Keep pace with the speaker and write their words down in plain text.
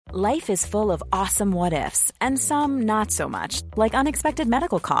Life is full of awesome what-ifs, and some not so much, like unexpected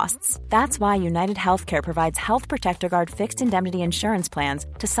medical costs. That's why United Healthcare provides Health Protector Guard fixed indemnity insurance plans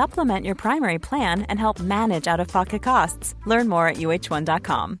to supplement your primary plan and help manage out-of-pocket costs. Learn more at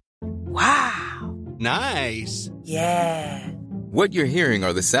uh1.com. Wow. Nice. Yeah. What you're hearing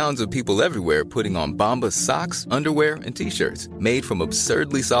are the sounds of people everywhere putting on Bombas socks, underwear, and T-shirts made from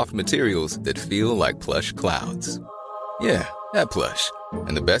absurdly soft materials that feel like plush clouds. Yeah, that plush.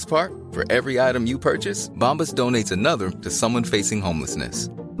 And the best part? For every item you purchase, Bombas donates another to someone facing homelessness.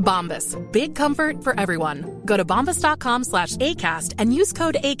 Bombas. Big comfort for everyone. Go to bombas.com/ACAST and use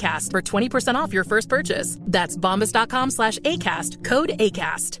code ACAST for 20% off your first purchase. That's bombas.com/ACAST. Code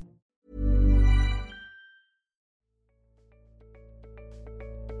ACAST.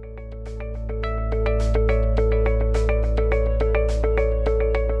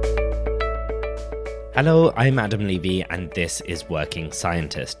 Hello, I'm Adam Levy, and this is Working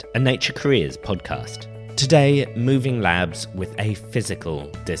Scientist, a Nature Careers podcast. Today, moving labs with a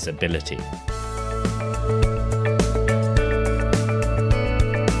physical disability.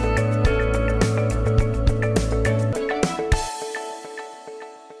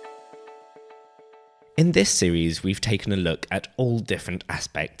 In this series, we've taken a look at all different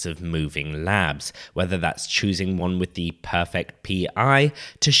aspects of moving labs, whether that's choosing one with the perfect PI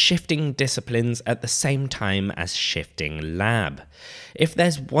to shifting disciplines at the same time as shifting lab. If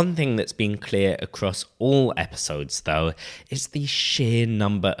there's one thing that's been clear across all episodes, though, it's the sheer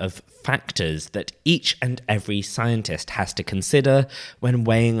number of factors that each and every scientist has to consider when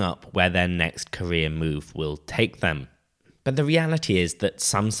weighing up where their next career move will take them. But the reality is that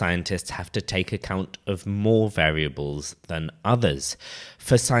some scientists have to take account of more variables than others.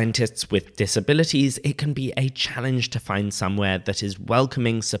 For scientists with disabilities, it can be a challenge to find somewhere that is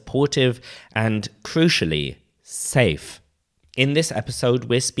welcoming, supportive, and, crucially, safe. In this episode,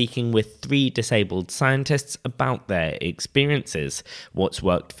 we're speaking with 3 disabled scientists about their experiences, what's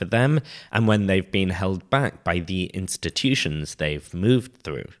worked for them, and when they've been held back by the institutions they've moved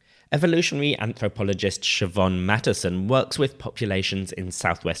through. Evolutionary anthropologist Siobhan Matterson works with populations in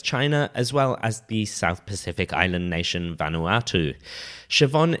southwest China as well as the South Pacific island nation Vanuatu.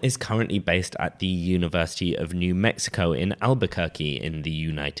 Siobhan is currently based at the University of New Mexico in Albuquerque in the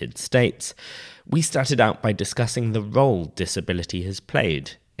United States. We started out by discussing the role disability has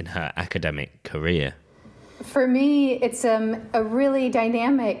played in her academic career. For me, it's a really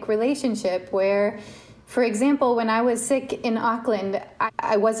dynamic relationship where, for example, when I was sick in Auckland,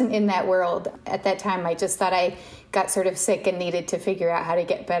 I wasn't in that world at that time. I just thought I got sort of sick and needed to figure out how to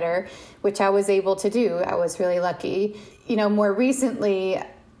get better, which I was able to do. I was really lucky. More recently,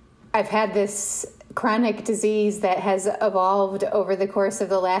 I've had this chronic disease that has evolved over the course of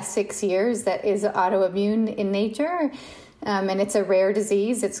the last 6 years that is autoimmune in nature. And it's a rare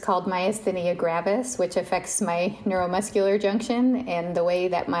disease. It's called myasthenia gravis, which affects my neuromuscular junction and the way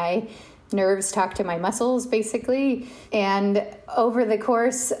that my nerves talk to my muscles, basically. And over the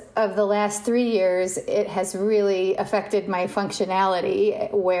course of the last 3 years, it has really affected my functionality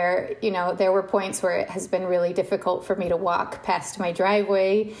where, there were points where it has been really difficult for me to walk past my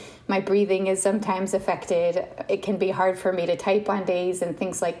driveway. My breathing is sometimes affected. It can be hard for me to type on days and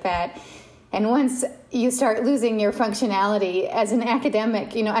things like that. And once you start losing your functionality as an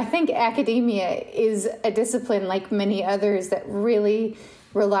academic, I think academia is a discipline like many others that really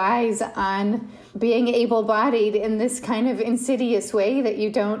relies on being able-bodied in this kind of insidious way that you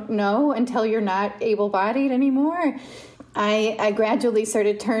don't know until you're not able-bodied anymore. I gradually sort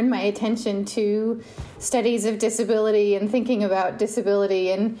of turned my attention to studies of disability and thinking about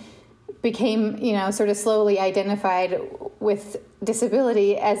disability and became, sort of slowly identified with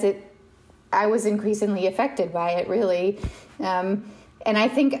disability as I was increasingly affected by it, really. And I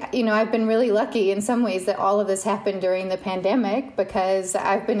think, I've been really lucky in some ways that all of this happened during the pandemic because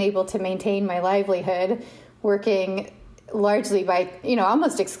I've been able to maintain my livelihood working largely by,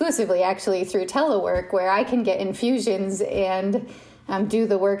 almost exclusively actually through telework, where I can get infusions and do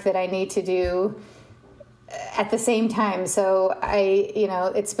the work that I need to do at the same time. So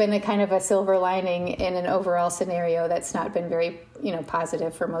it's been a kind of a silver lining in an overall scenario that's not been very,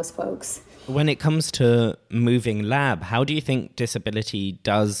 positive for most folks. When it comes to moving lab, how do you think disability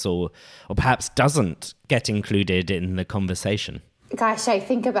does or perhaps doesn't get included in the conversation? Gosh, I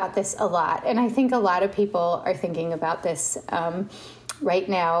think about this a lot. And I think a lot of people are thinking about this right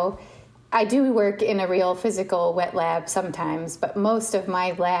now. I do work in a real physical wet lab sometimes, but most of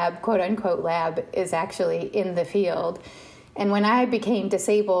my lab, quote unquote lab, is actually in the field. And when I became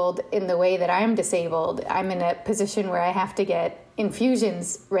disabled in the way that I'm disabled, I'm in a position where I have to get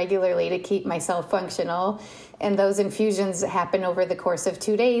infusions regularly to keep myself functional. And those infusions happen over the course of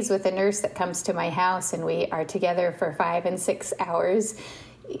 2 days with a nurse that comes to my house, and we are together for 5 and 6 hours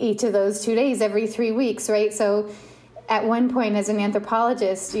each of those 2 days every 3 weeks, right? So at one point as an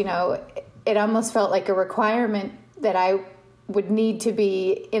anthropologist, it almost felt like a requirement that I would need to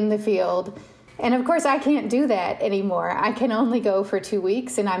be in the field. And of course, I can't do that anymore. I can only go for 2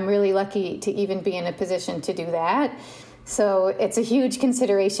 weeks, and I'm really lucky to even be in a position to do that. So it's a huge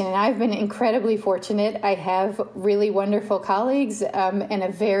consideration, and I've been incredibly fortunate. I have really wonderful colleagues and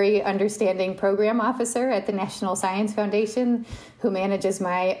a very understanding program officer at the National Science Foundation who manages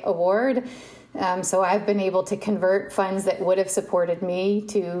my award. So I've been able to convert funds that would have supported me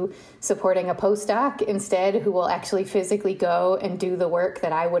to supporting a postdoc instead, who will actually physically go and do the work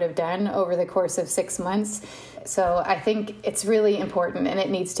that I would have done over the course of 6 months. So I think it's really important, and it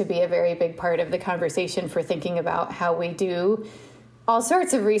needs to be a very big part of the conversation for thinking about how we do all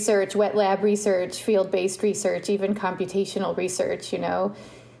sorts of research, wet lab research, field-based research, even computational research,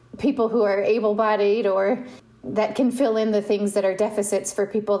 people who are able-bodied or that can fill in the things that are deficits for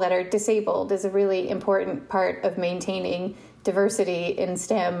people that are disabled is a really important part of maintaining diversity in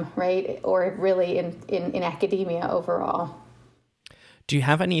STEM, right? Or really in academia overall. Do you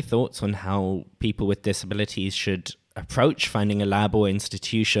have any thoughts on how people with disabilities should approach finding a lab or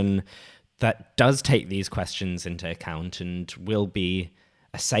institution that does take these questions into account and will be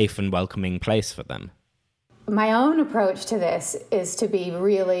a safe and welcoming place for them? My own approach to this is to be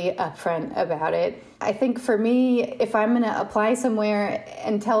really upfront about it. I think for me, if I'm going to apply somewhere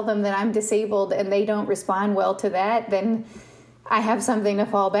and tell them that I'm disabled and they don't respond well to that, then I have something to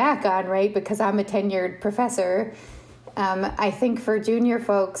fall back on, right? Because I'm a tenured professor. I think for junior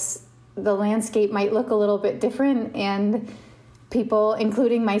folks, the landscape might look a little bit different, and people,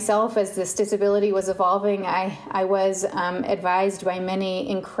 including myself, as this disability was evolving, I was advised by many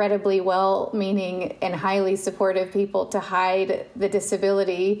incredibly well-meaning and highly supportive people to hide the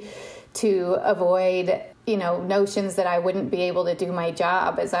disability to avoid, notions that I wouldn't be able to do my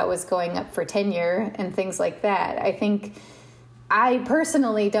job as I was going up for tenure and things like that. I think I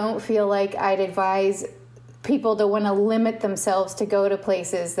personally don't feel like I'd advise people to want to limit themselves to go to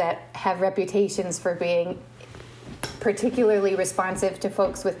places that have reputations for being particularly responsive to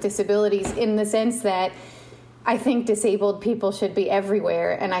folks with disabilities, in the sense that I think disabled people should be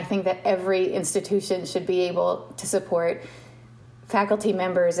everywhere, and I think that every institution should be able to support faculty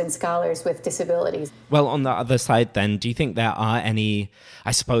members and scholars with disabilities. Well, on the other side then, do you think there are any,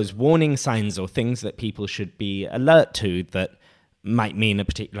 warning signs or things that people should be alert to that might mean a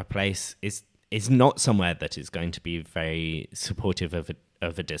particular place is not somewhere that is going to be very supportive of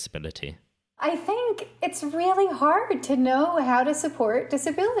a disability? I think it's really hard to know how to support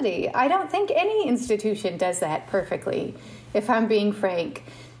disability. I don't think any institution does that perfectly, if I'm being frank.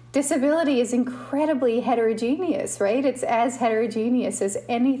 Disability is incredibly heterogeneous, right? It's as heterogeneous as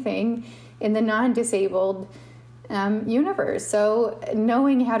anything in the non-disabled universe. So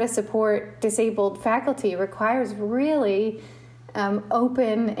knowing how to support disabled faculty requires really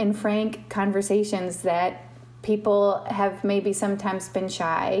open and frank conversations that people have maybe sometimes been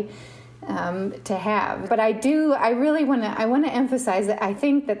shy to have. But I really want to emphasize that I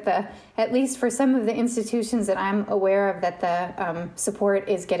think that at least for some of the institutions that I'm aware of, that the support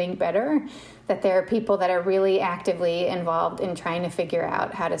is getting better, that there are people that are really actively involved in trying to figure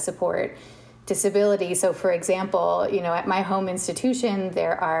out how to support disability. So for example, at my home institution,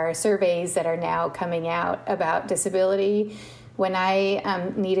 there are surveys that are now coming out about disability. When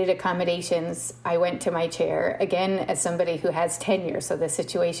I needed accommodations, I went to my chair, again, as somebody who has tenure, so the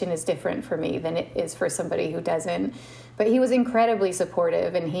situation is different for me than it is for somebody who doesn't. But he was incredibly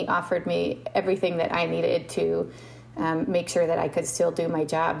supportive, and he offered me everything that I needed to make sure that I could still do my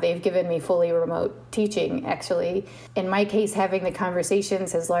job. They've given me fully remote teaching, actually. In my case, having the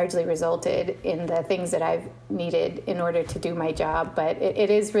conversations has largely resulted in the things that I've needed in order to do my job, but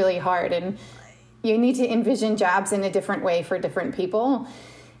it is really hard, and you need to envision jobs in a different way for different people.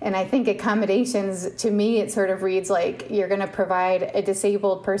 And I think accommodations, to me, it sort of reads like you're going to provide a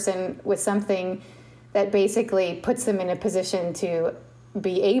disabled person with something that basically puts them in a position to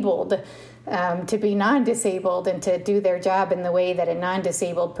be abled, to be non-disabled, and to do their job in the way that a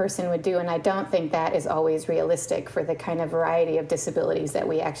non-disabled person would do. And I don't think that is always realistic for the kind of variety of disabilities that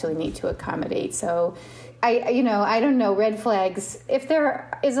we actually need to accommodate. So I don't know, red flags. If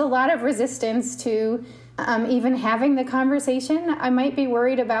there is a lot of resistance to even having the conversation, I might be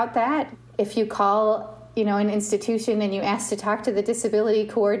worried about that. If you call, an institution and you ask to talk to the disability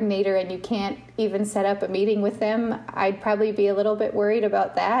coordinator and you can't even set up a meeting with them, I'd probably be a little bit worried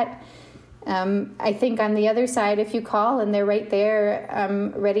about that. I think on the other side, if you call and they're right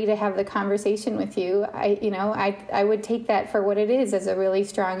there, ready to have the conversation with you, I would take that for what it is, as a really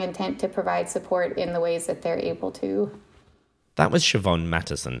strong intent to provide support in the ways that they're able to. That was Siobhan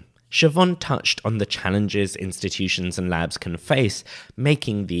Mattison. Siobhan touched on the challenges institutions and labs can face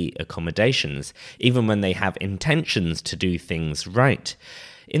making the accommodations, even when they have intentions to do things right.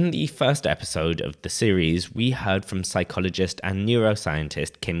 In the first episode of the series, we heard from psychologist and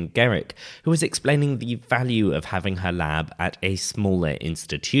neuroscientist Kim Gerrick, who was explaining the value of having her lab at a smaller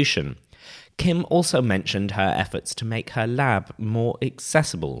institution. Kim also mentioned her efforts to make her lab more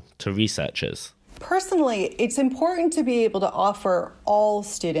accessible to researchers. Personally, it's important to be able to offer all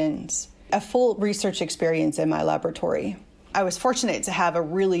students a full research experience in my laboratory. I was fortunate to have a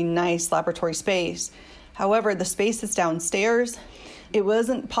really nice laboratory space. However, the space is downstairs. It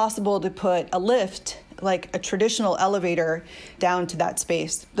wasn't possible to put a lift, like a traditional elevator, down to that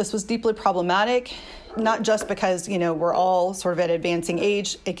space. This was deeply problematic, not just because, we're all sort of at advancing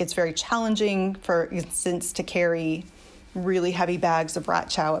age. It gets very challenging, for instance, to carry really heavy bags of rat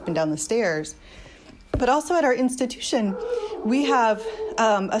chow up and down the stairs. But also at our institution, we have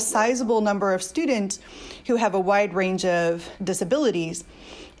a sizable number of students who have a wide range of disabilities,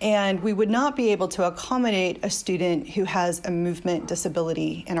 and we would not be able to accommodate a student who has a movement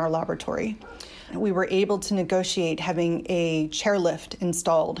disability in our laboratory. We were able to negotiate having a chairlift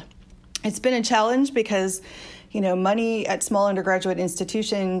installed. It's been a challenge because, money at small undergraduate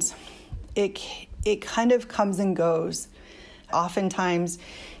institutions, it kind of comes and goes. Oftentimes,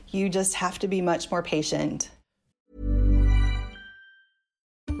 you just have to be much more patient.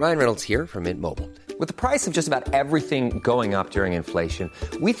 Ryan Reynolds here from Mint Mobile. With the price of just about everything going up during inflation,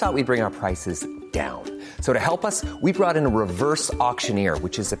 we thought we'd bring our prices down. So to help us, we brought in a reverse auctioneer,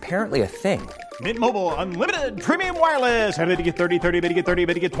 which is apparently a thing. Mint Mobile Unlimited Premium Wireless. How to get 30, 30, bit to get 30,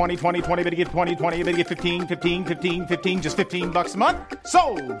 bit to get 20, 20, 20, bit to get 20, 20, bit to get 15, 15, 15, 15, just $15 a month?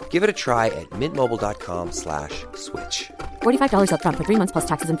 Sold! Give it a try at mintmobile.com/switch. $45 up front for 3 months plus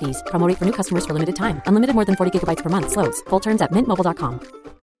taxes and fees. Promo rate for new customers for limited time. Unlimited more than 40 gigabytes per month. Slows full terms at mintmobile.com.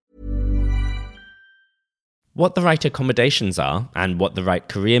 What the right accommodations are and what the right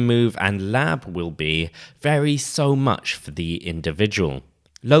career move and lab will be vary so much for the individual.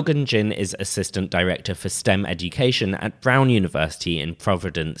 Logan Jin is Assistant Director for STEM Education at Brown University in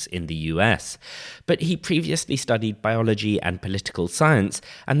Providence in the US, but he previously studied biology and political science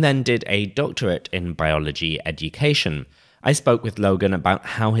and then did a doctorate in biology education. I spoke with Logan about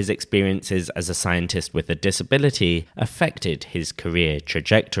how his experiences as a scientist with a disability affected his career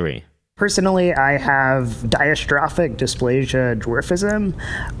trajectory. Personally, I have diastrophic dysplasia dwarfism.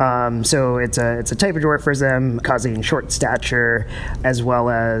 So it's a type of dwarfism causing short stature as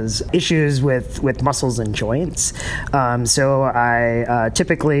well as issues with muscles and joints. So I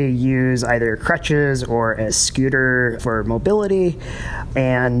typically use either crutches or a scooter for mobility,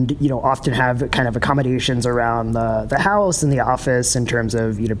 and often have kind of accommodations around the house and the office in terms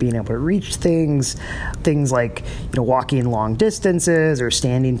of being able to reach things like walking long distances or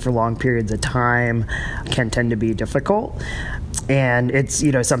standing for long periods of time can tend to be difficult. And it's,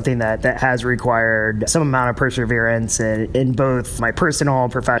 something that has required some amount of perseverance in both my personal,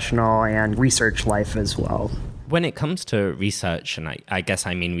 professional, and research life as well. When it comes to research, and I guess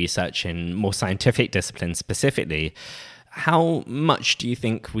I mean research in more scientific disciplines specifically, how much do you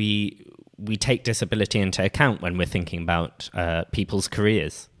think we take disability into account when we're thinking about people's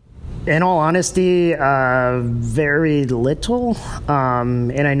careers? In all honesty, very little.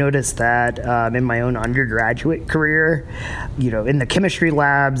 And I noticed that in my own undergraduate career, in the chemistry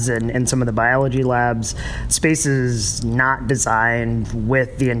labs and some of the biology labs, space is not designed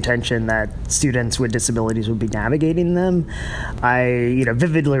with the intention that students with disabilities would be navigating them. I,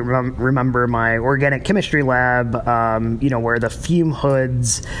 vividly remember my organic chemistry lab, where the fume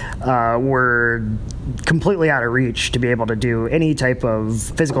hoods were completely out of reach to be able to do any type of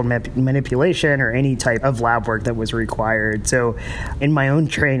physical manipulation or any type of lab work that was required. So in my own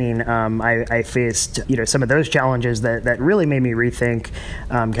training, I faced, some of those challenges that really made me rethink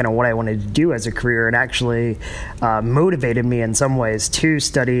kind of what I wanted to do as a career, and actually motivated me in some ways to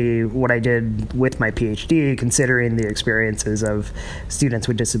study what I did with my PhD, considering the experiences of students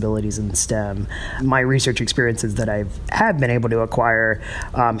with disabilities in STEM. My research experiences that I have been able to acquire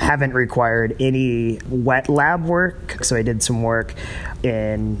haven't required any wet lab work. So I did some work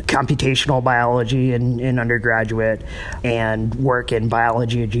in computational biology in undergraduate and work in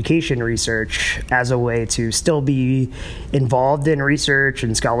biology education research as a way to still be involved in research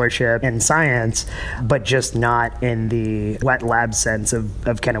and scholarship and science, but just not in the wet lab sense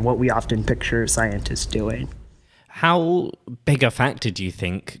of kind of what we often picture scientists doing. How big a factor do you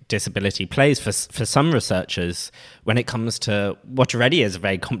think disability plays for some researchers when it comes to what already is a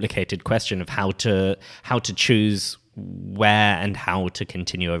very complicated question of how to choose where and how to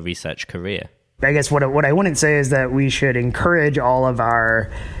continue a research career? I guess what I wouldn't say is that we should encourage all of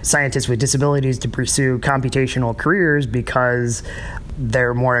our scientists with disabilities to pursue computational careers because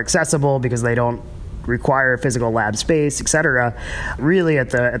they're more accessible, because they don't require physical lab space, et cetera. Really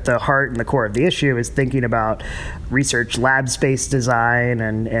at the heart and the core of the issue is thinking about research lab space design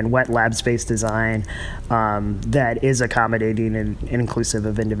and wet lab space design that is accommodating and inclusive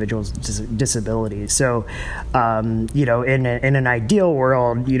of individuals' disabilities. So, in an ideal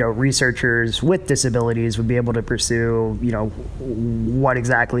world, researchers with disabilities would be able to pursue, what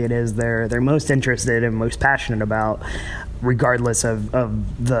exactly it is they're most interested and most passionate about, regardless of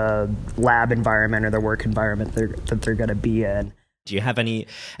the lab environment or the work environment that they're going to be in. Do you have any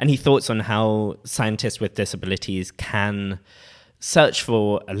thoughts on how scientists with disabilities can search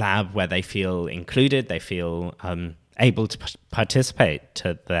for a lab where they feel included, they feel able to participate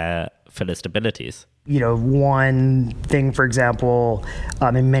to their fullest abilities? One thing, for example,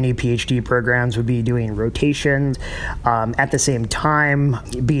 in many PhD programs would be doing rotations. At the same time,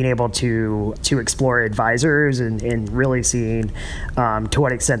 being able to explore advisors and really seeing to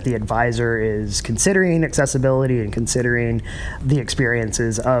what extent the advisor is considering accessibility and considering the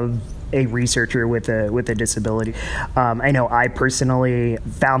experiences of a researcher with a disability. I know I personally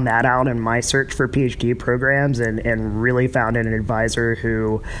found that out in my search for PhD programs and really found an advisor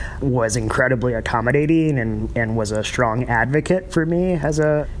who was incredibly accommodating and was a strong advocate for me as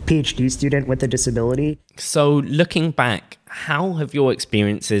a PhD student with a disability. So looking back, how have your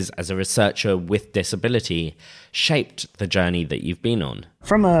experiences as a researcher with disability shaped the journey that you've been on?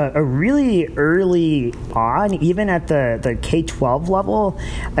 From a really early on, even at the K-12 level,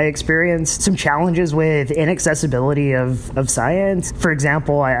 I experienced some challenges with inaccessibility of science. For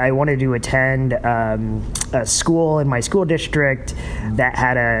example, I wanted to attend a school in my school district that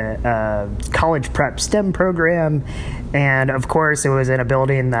had a college prep STEM program. And of course, it was in a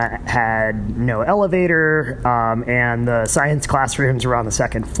building that had no elevator, and the science classrooms were on the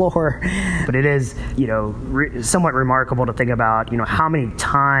second floor. But it is, somewhat remarkable to think about, how many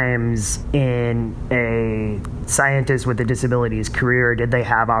times in a scientist with a disability's career did they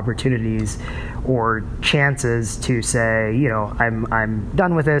have opportunities or chances to say, I'm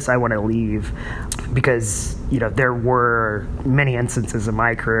done with this, I want to leave. Because, there were many instances in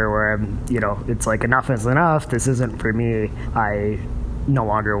my career where it's like, enough is enough, this isn't for me, I no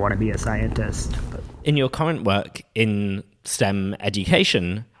longer want to be a scientist. In your current work in STEM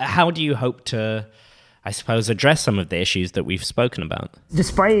education, how do you hope to, I suppose, address some of the issues that we've spoken about?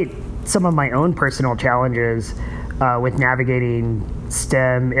 Despite some of my own personal challenges with navigating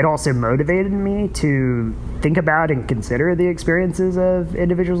STEM, it also motivated me to think about and consider the experiences of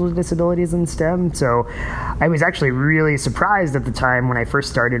individuals with disabilities in STEM. So I was actually really surprised at the time when I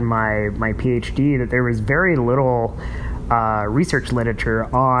first started my PhD that there was very little research literature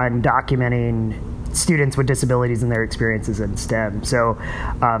on documenting students with disabilities and their experiences in STEM. So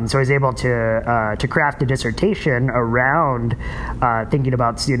I was able to craft a dissertation around thinking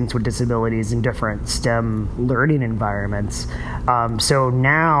about students with disabilities in different STEM learning environments. So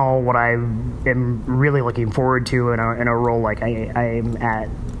now what I am really looking forward to in a role like I am at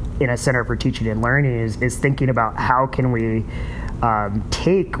in a Center for Teaching and Learning is thinking about how can we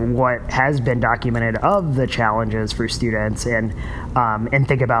take what has been documented of the challenges for students and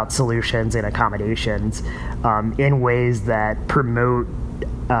think about solutions and accommodations in ways that promote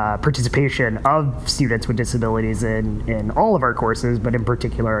participation of students with disabilities in all of our courses, but in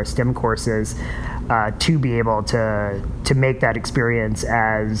particular our STEM courses, to be able to make that experience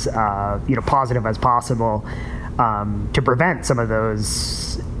as positive as possible, to prevent some of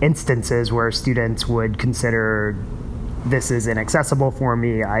those instances where students would consider this is inaccessible for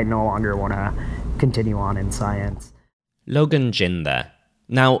me, I no longer want to continue on in science. Logan Jin there.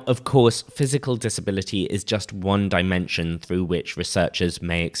 Now, of course, physical disability is just one dimension through which researchers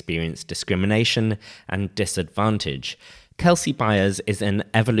may experience discrimination and disadvantage. Kelsey Byers is an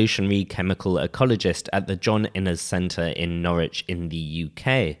evolutionary chemical ecologist at the John Innes Centre in Norwich in the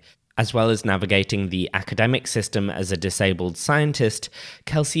UK. As well as navigating the academic system as a disabled scientist,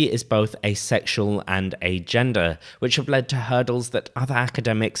 Kelsey is both asexual and agender, which have led to hurdles that other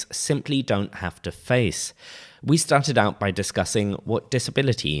academics simply don't have to face. We started out by discussing what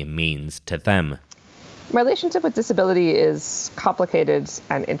disability means to them. My relationship with disability is complicated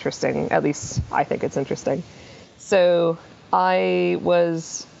and interesting. At least I think it's interesting. So I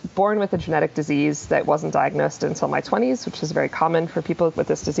was born with a genetic disease that wasn't diagnosed until my 20s, which is very common for people with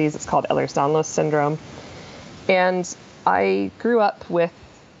this disease. It's called Ehlers-Danlos syndrome. And I grew up with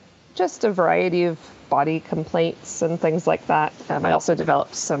just a variety of body complaints and things like that. I also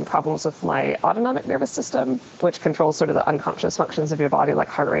developed some problems with my autonomic nervous system, which controls sort of the unconscious functions of your body, like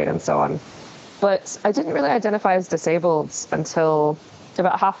heart rate and so on. But I didn't really identify as disabled until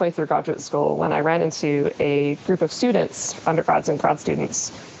about halfway through graduate school, when I ran into a group of students, undergrads and grad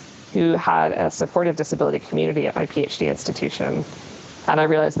students, who had a supportive disability community at my PhD institution. And I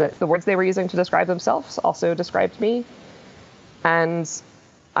realized that the words they were using to describe themselves also described me. And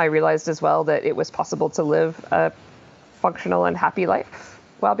I realized as well that it was possible to live a functional and happy life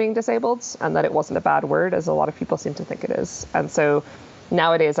while being disabled, and that it wasn't a bad word, as a lot of people seem to think it is. And so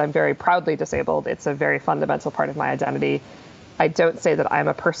nowadays, I'm very proudly disabled. It's a very fundamental part of my identity. I don't say that I'm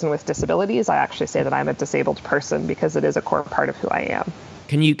a person with disabilities. I actually say that I'm a disabled person, because it is a core part of who I am.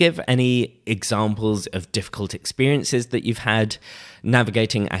 Can you give any examples of difficult experiences that you've had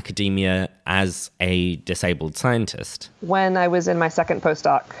navigating academia as a disabled scientist? When I was in my second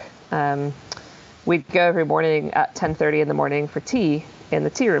postdoc, we'd go every morning at 10:30 in the morning for tea in the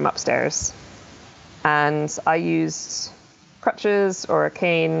tea room upstairs. And I used crutches or a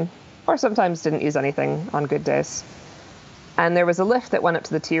cane, or sometimes didn't use anything on good days. And there was a lift that went up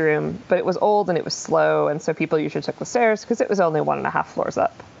to the tea room, but it was old and it was slow, and so people usually took the stairs because it was only 1.5 floors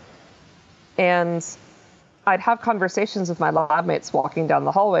up. And I'd have conversations with my lab mates walking down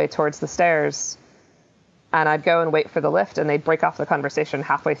the hallway towards the stairs, and I'd go and wait for the lift, and they'd break off the conversation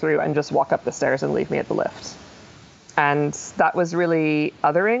halfway through and just walk up the stairs and leave me at the lift. And that was really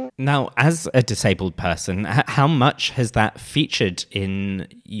othering. Now, as a disabled person, how much has that featured in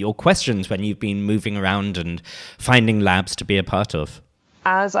your questions when you've been moving around and finding labs to be a part of?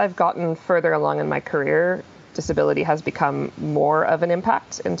 As I've gotten further along in my career, disability has become more of an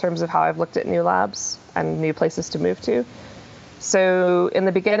impact in terms of how I've looked at new labs and new places to move to. So in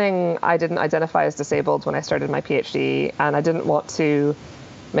the beginning, I didn't identify as disabled when I started my PhD, and I didn't want to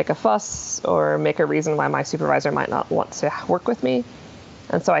make a fuss or make a reason why my supervisor might not want to work with me.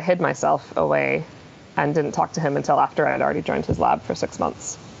 And so I hid myself away and didn't talk to him until after I had already joined his lab for 6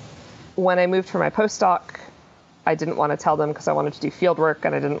 months. When I moved for my postdoc, I didn't want to tell them because I wanted to do field work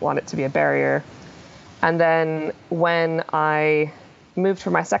and I didn't want it to be a barrier. And then when I moved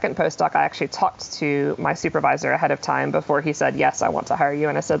for my second postdoc, I actually talked to my supervisor ahead of time before he said, yes, I want to hire you.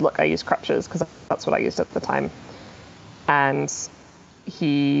 And I said, look, I use crutches because that's what I used at the time. And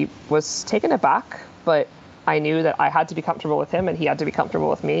he was taken aback, but I knew that I had to be comfortable with him and he had to be comfortable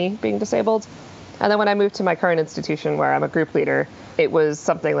with me being disabled. And then when I moved to my current institution where I'm a group leader, it was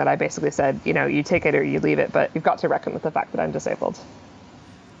something that I basically said, you take it or you leave it, but you've got to reckon with the fact that I'm disabled.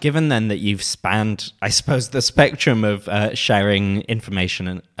 Given then that you've spanned, I suppose, the spectrum of sharing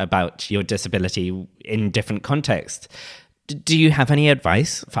information about your disability in different contexts, do you have any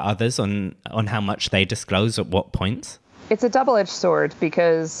advice for others on how much they disclose at what points? It's a double-edged sword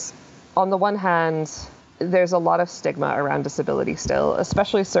because on the one hand, there's a lot of stigma around disability still,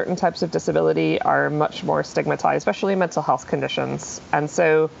 especially certain types of disability are much more stigmatized, especially mental health conditions. And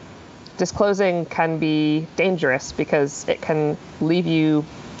so disclosing can be dangerous because it can leave you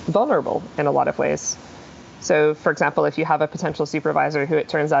vulnerable in a lot of ways. So, for example, if you have a potential supervisor who it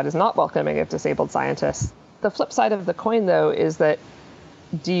turns out is not welcoming of disabled scientists, the flip side of the coin, though, is that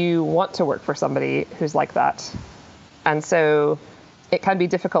do you want to work for somebody who's like that? And so it can be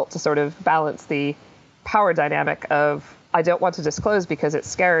difficult to sort of balance the power dynamic of I don't want to disclose because it's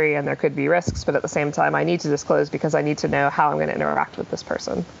scary and there could be risks, but at the same time, I need to disclose because I need to know how I'm going to interact with this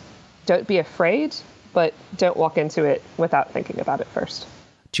person. Don't be afraid, but don't walk into it without thinking about it first.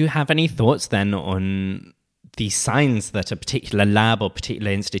 Do you have any thoughts then on the signs that a particular lab or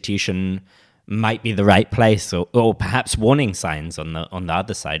particular institution might be the right place, or perhaps warning signs on the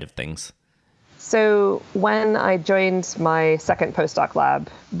other side of things? So when I joined my second postdoc lab,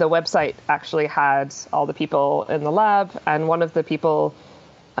 the website actually had all the people in the lab, and one of the people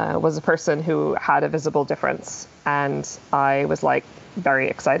was a person who had a visible difference. And I was like very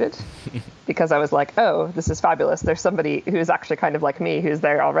excited because I was like, oh, this is fabulous. There's somebody who's actually kind of like me who's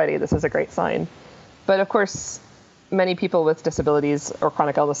there already. This is a great sign. But of course, many people with disabilities or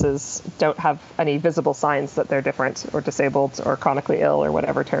chronic illnesses don't have any visible signs that they're different or disabled or chronically ill or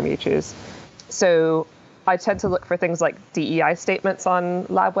whatever term you choose. So I tend to look for things like DEI statements on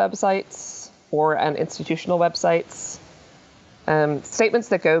lab websites or on institutional websites, statements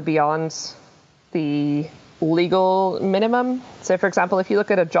that go beyond the legal minimum. So, for example, if you look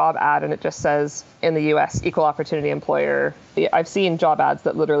at a job ad and it just says in the US, equal opportunity employer, I've seen job ads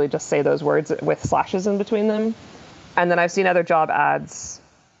that literally just say those words with slashes in between them. And then I've seen other job ads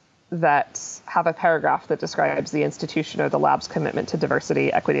that have a paragraph that describes the institution or the lab's commitment to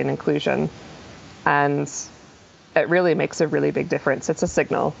diversity, equity, and inclusion. And it really makes a really big difference. It's a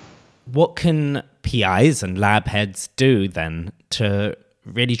signal. What can PIs and lab heads do then to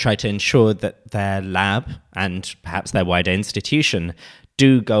really try to ensure that their lab and perhaps their wider institution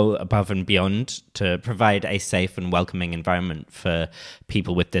do go above and beyond to provide a safe and welcoming environment for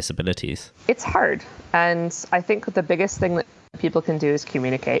people with disabilities? It's hard. And I think the biggest thing that people can do is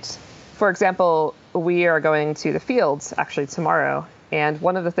communicate. For example, we are going to the fields actually tomorrow. And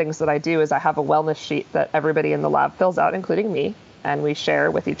one of the things that I do is I have a wellness sheet that everybody in the lab fills out, including me, and we share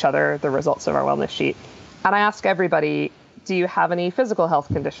with each other the results of our wellness sheet. And I ask everybody, do you have any physical health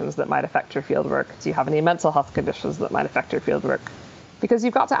conditions that might affect your fieldwork? Do you have any mental health conditions that might affect your fieldwork? Because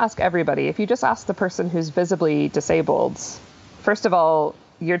you've got to ask everybody. If you just ask the person who's visibly disabled, first of all,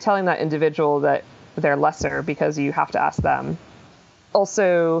 you're telling that individual that they're lesser because you have to ask them.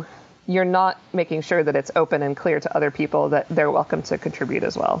 Also, you're not making sure that it's open and clear to other people that they're welcome to contribute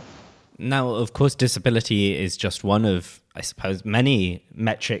as well. Now, of course, disability is just one of, I suppose, many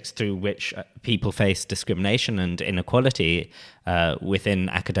metrics through which people face discrimination and inequality within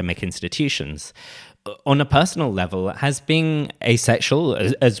academic institutions. On a personal level, has being asexual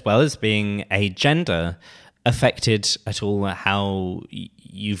as well as being agender affected at all how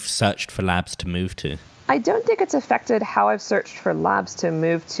you've searched for labs to move to? I don't think it's affected how I've searched for labs to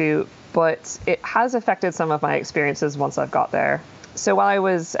move to, but it has affected some of my experiences once I've got there. So while I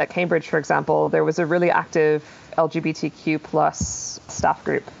was at Cambridge, for example, there was a really active LGBTQ plus staff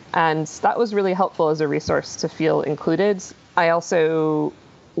group, and that was really helpful as a resource to feel included. I also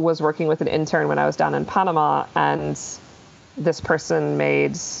was working with an intern when I was down in Panama, and this person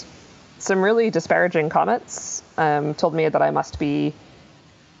made some really disparaging comments, told me that I must be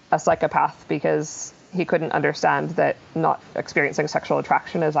a psychopath because he couldn't understand that not experiencing sexual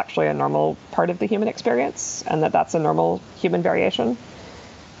attraction is actually a normal part of the human experience and that that's a normal human variation.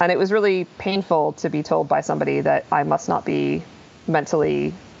 And it was really painful to be told by somebody that I must not be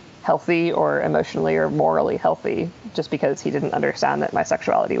mentally healthy or emotionally or morally healthy just because he didn't understand that my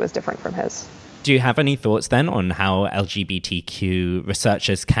sexuality was different from his. Do you have any thoughts then on how LGBTQ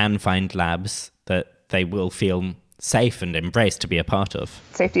researchers can find labs that they will feel safe and embraced to be a part of?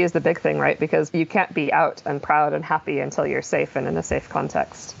 Safety is the big thing, right? Because you can't be out and proud and happy until you're safe and in a safe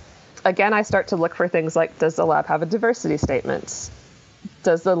context. Again, I start to look for things like, does the lab have a diversity statement?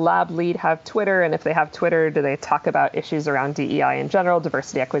 Does the lab lead have Twitter? And if they have Twitter, do they talk about issues around DEI in general,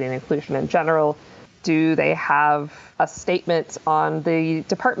 diversity, equity, and inclusion in general? Do they have a statement on the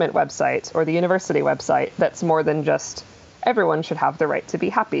department website or the university website that's more than just everyone should have the right to be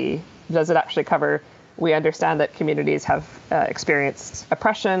happy? Does it actually cover, we understand that communities have experienced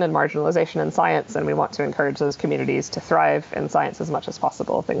oppression and marginalization in science, and we want to encourage those communities to thrive in science as much as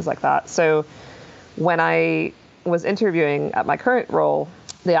possible, things like that. So when I was interviewing at my current role,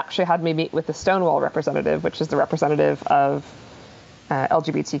 they actually had me meet with the Stonewall representative, which is the representative of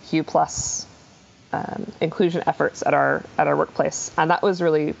LGBTQ plus inclusion efforts at our workplace. And that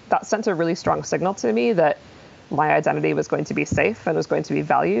sent a really strong signal to me that my identity was going to be safe and was going to be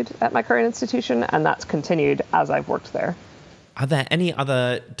valued at my current institution, and that's continued as I've worked there. Are there any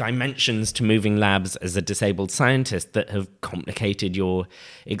other dimensions to moving labs as a disabled scientist that have complicated your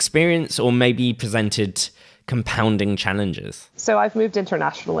experience or maybe presented compounding challenges? So I've moved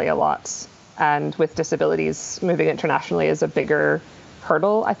internationally a lot, and with disabilities, moving internationally is a bigger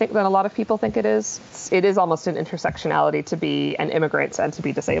hurdle, I think, than a lot of people think it is. It is almost an intersectionality to be an immigrant and to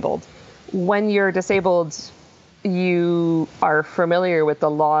be disabled. When you're disabled, you are familiar with the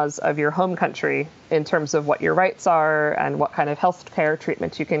laws of your home country in terms of what your rights are and what kind of health care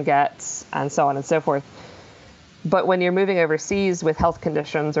treatment you can get and so on and so forth. But when you're moving overseas with health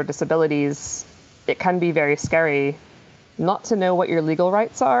conditions or disabilities, it can be very scary not to know what your legal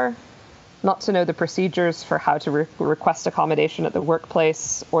rights are, not to know the procedures for how to request accommodation at the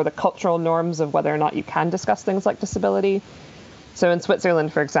workplace or the cultural norms of whether or not you can discuss things like disability. So in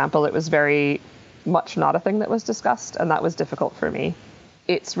Switzerland, for example, it was very much not a thing that was discussed, and that was difficult for me.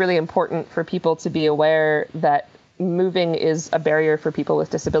 It's really important for people to be aware that moving is a barrier for people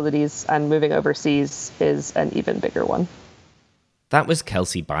with disabilities, and moving overseas is an even bigger one. That was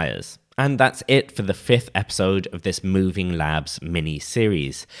Kelsey Byers, and that's it for the 5th episode of this Moving Labs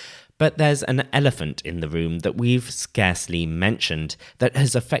mini-series. But there's an elephant in the room that we've scarcely mentioned that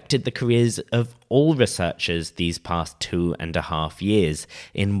has affected the careers of all researchers these past 2.5 years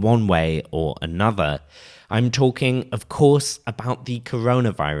in one way or another. I'm talking, of course, about the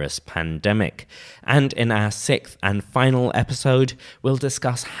coronavirus pandemic. And in our 6th and final episode, we'll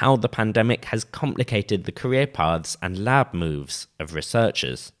discuss how the pandemic has complicated the career paths and lab moves of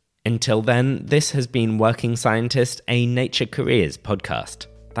researchers. Until then, this has been Working Scientist, a Nature Careers podcast.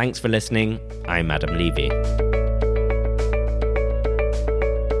 Thanks for listening. I'm Adam Levy.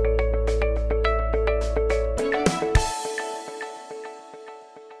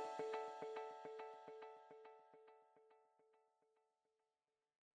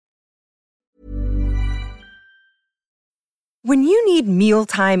 When you need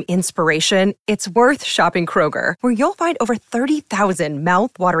mealtime inspiration, it's worth shopping Kroger, where you'll find over 30,000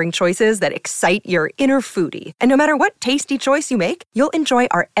 mouth-watering choices that excite your inner foodie. And no matter what tasty choice you make, you'll enjoy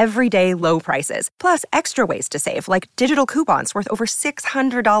our everyday low prices, plus extra ways to save, like digital coupons worth over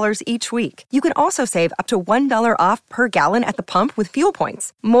 $600 each week. You can also save up to $1 off per gallon at the pump with fuel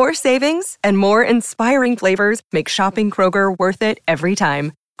points. More savings and more inspiring flavors make shopping Kroger worth it every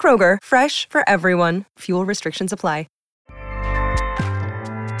time. Kroger, fresh for everyone. Fuel restrictions apply.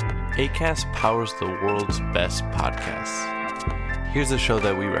 Acast powers the world's best podcasts. Here's a show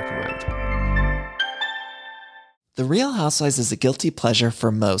that we recommend. The Real Housewives is a guilty pleasure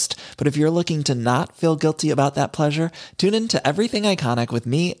for most, but if you're looking to not feel guilty about that pleasure, tune in to Everything Iconic with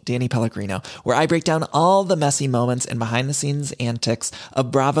me, Danny Pellegrino, where I break down all the messy moments and behind-the-scenes antics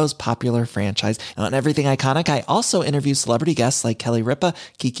of Bravo's popular franchise. And on Everything Iconic, I also interview celebrity guests like Kelly Ripa,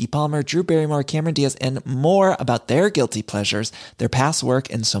 Keke Palmer, Drew Barrymore, Cameron Diaz, and more about their guilty pleasures, their past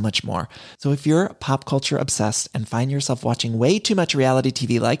work, and so much more. So if you're pop culture obsessed and find yourself watching way too much reality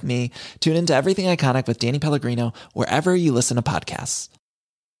TV like me, tune into Everything Iconic with Danny Pellegrino, wherever you listen to podcasts.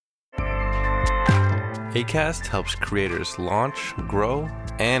 Acast helps creators launch, grow,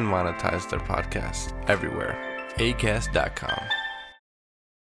 and monetize their podcasts everywhere. Acast.com.